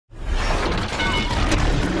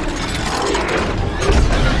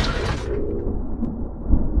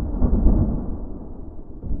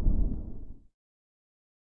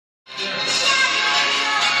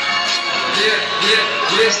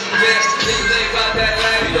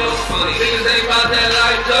Niggas ain't about that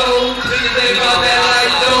life though. Niggas ain't about that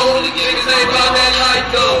life though. Niggas ain't about that life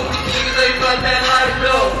though. Niggas ain't about that life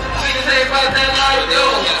though. Niggas ain't about that life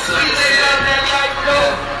though. Niggas ain't about that life though.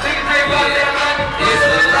 Niggas ain't about that life. It's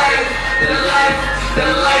the life, the life, the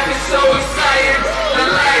life is so exciting. The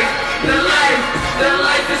life, the life, the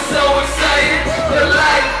life is so exciting. The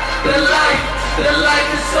life, the life, the life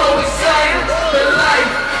is so exciting. The life,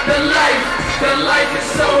 the life, the life is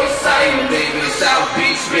so exciting. Baby, South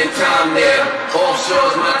Beach, spend time there.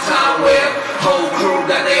 Offshore's my time where whole crew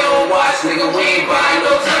got their own watch. Nigga, we ain't buying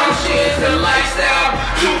no time shares. The lifestyle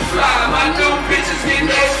too fly. My new bitches get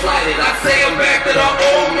next flighted. I say I'm back to the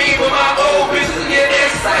old me, but my old bitches get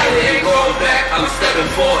excited. Ain't going back, I'm stepping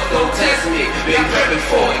forward. Don't test me, been prepping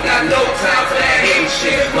for it. Got no time for that hate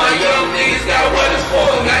shit. My young niggas got what it's for.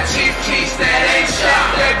 Got chief keys that ain't shot.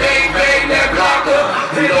 That bang bang, that blocker.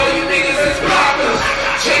 And all you niggas is blockers.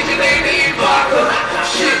 Change your name to Ibaka.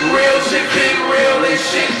 Shit real, shit been real, and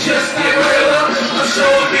shit just get realer. I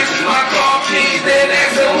show bitches my car keys, then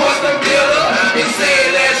ask them what's the dealer. They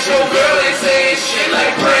saying that's your girl, they saying shit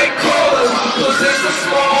like prank callers. Cause it's a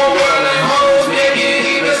small world and homes make it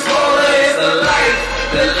even smaller. It's the life,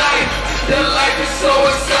 the life, the life is so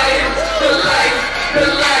exciting. The life, the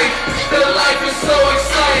life, the life is so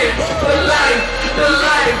exciting. The life, the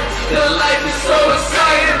life, the life is so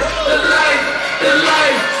exciting. The life, the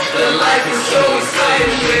life, the life is so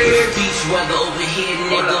exciting, man. Beach weather over here,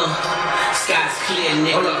 nigga. Sky's clear,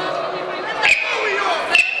 nigga.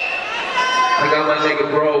 I got my nigga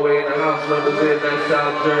Broadway in the house representing that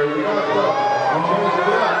South Jersey.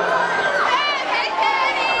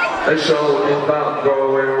 Let's show inbound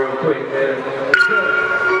Broadway real quick, man.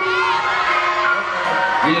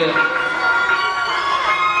 Yeah.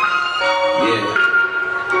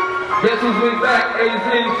 Guess who's we back, AZ?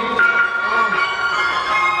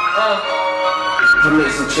 I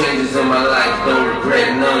made some changes in my life, don't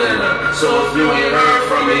regret none of them. So if you ain't heard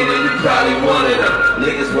from me, then you probably one of them.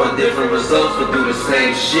 Niggas want different results, but do the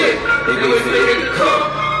same shit. They do it for it to come.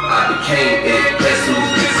 I became it. Guess who's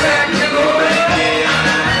this hat, nigga? Go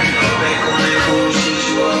back on that bullshit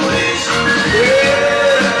you always.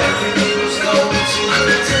 Yeah, everything was going too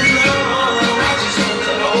good to know. I just want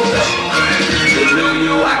to hold you. The new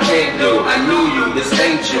you I can't do. I knew you, this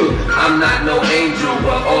ain't you. I'm not no angel,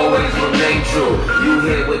 but always remain true. You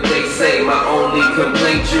hear what they say, my only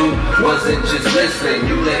complaint you wasn't just listening,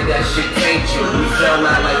 you let that shit taint you. We fell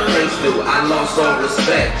out like friends do, I lost all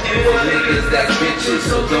respect for niggas that's bitches,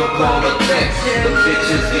 so don't call or text. The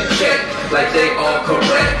bitches get checked like they all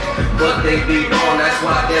correct, but they be wrong, that's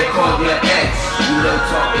why they're called your ex. You know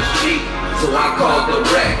talk is cheap, so I called the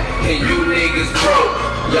wreck. And you niggas broke,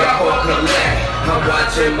 y'all all collect. I'm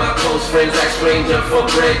watching my close friends act stranger for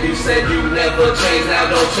bread. You said you never change, now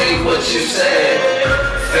don't change what you said.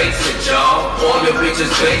 Face it, y'all, all your bitches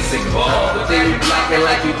basic ball, but then you blocking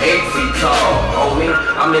like you 8 feet tall. Homie,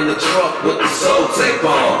 I'm in the truck with the soul tape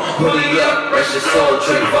on. Hoodie up, fresh your soul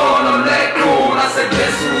trip on. I'm that cool, I said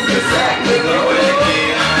guess who's this act, nigga?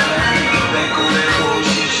 Back on that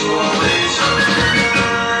bullshit you always.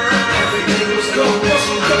 Everything was going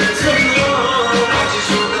too good to know. I just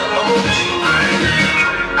want to hold you.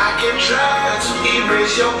 I can try to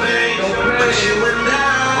erase your pain, but you and I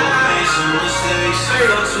made some mistakes.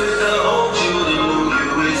 Lost with the old you, the new you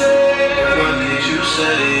is. What did you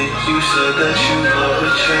say? You said that you never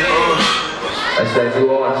change. That's that new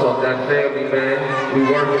art talk, that family, man. We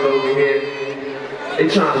working over here. They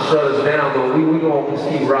trying to shut us down, but we gonna just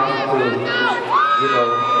keep rocking till, you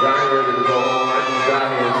know, y'all ain't ready to go home. I just got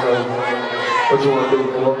here, so what you wanna do,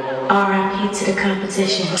 boy? R.I.P. to the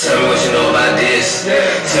competition. Tell me what you know about this.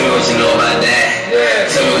 Tell me what you know about that.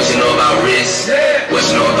 Tell me what you know about risk. What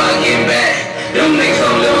you know about getting back. Them niggas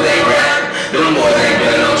don't live what they rap. Them boys ain't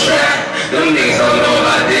been no trap. Them niggas don't know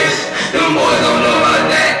about this. Them boys don't know about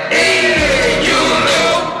that. Hey, you don't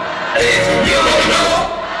know. Hey, you don't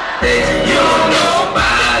know. Hey, you don't know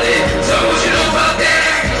about it. Tell me what you know about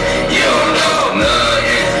that. You don't know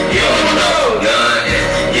nothing. You don't know nothing.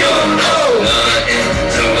 You don't know nothing.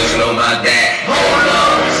 Tell me what you know about that. Hold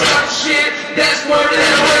on, stop shit. That's word in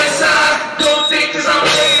that west side. Don't think cause I'm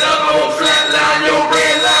laid up, I won't flatline your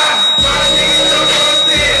red line.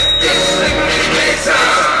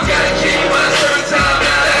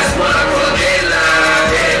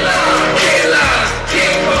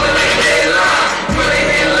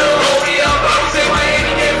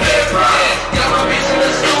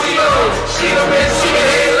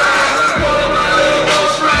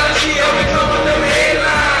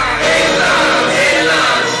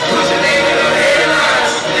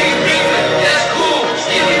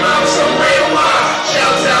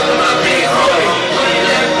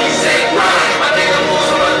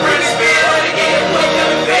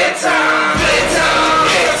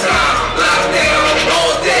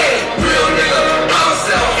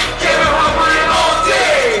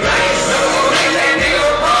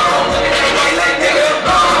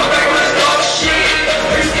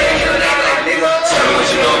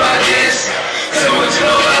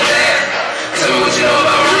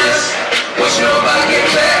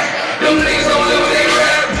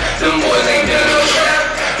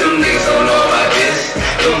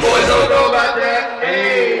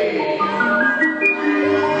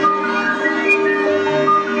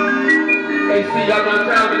 see, y'all know what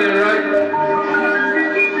time it is, right?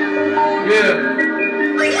 Yeah.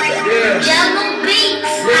 Jungle Beats,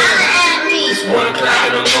 holla at me. It's 1 o'clock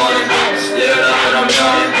in the morning, still up and I'm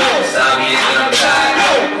yawning. It's obvious that I'm tired,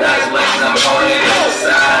 not as much as I'm holding.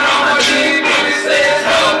 Sign on my dick, it says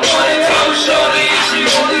help, wanted to show the issue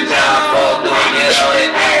on the job, fall through and get on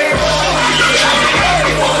it.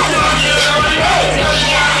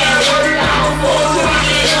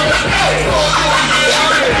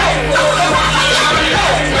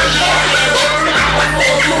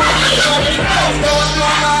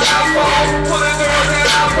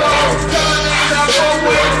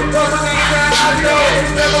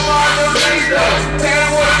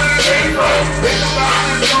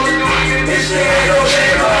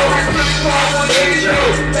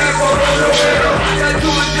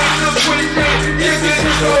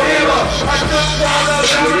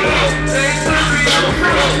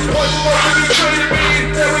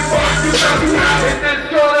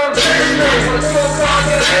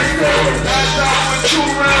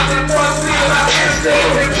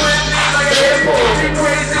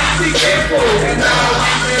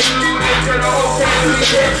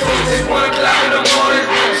 It's 1 o'clock in the morning,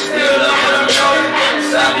 still up and I'm yawning.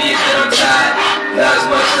 It's obvious that I'm tired, not as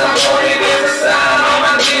much as I'm holding. There's a sign on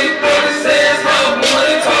my dick that it says help,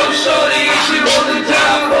 wanted to show the issue on the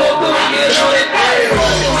job, fall through and get on it.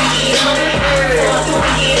 Fall through and get on it, fall through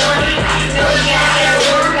and get on it. Know you got that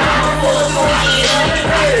work, fall through and get on it.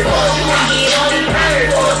 Fall through and get on it,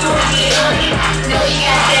 fall through and get on it. Know you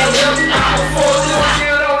got that work, fall through and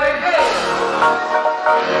get on it.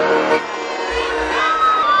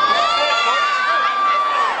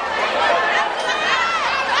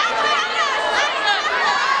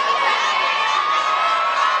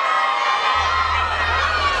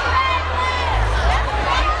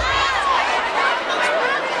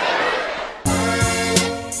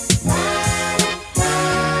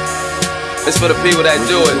 It's for the people that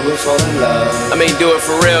do it. Do it for the love. I mean, do it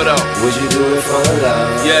for real though. Would you do it for the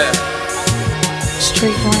love? Yeah.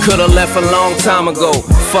 Coulda left a long time ago.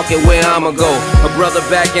 Fuck it, where I'ma go? A brother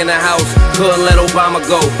back in the house. Couldn't let Obama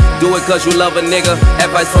go. Do it cause you love a nigga.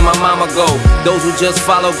 Advice from my mama go. Those who just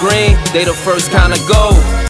follow green, they the first kinda go.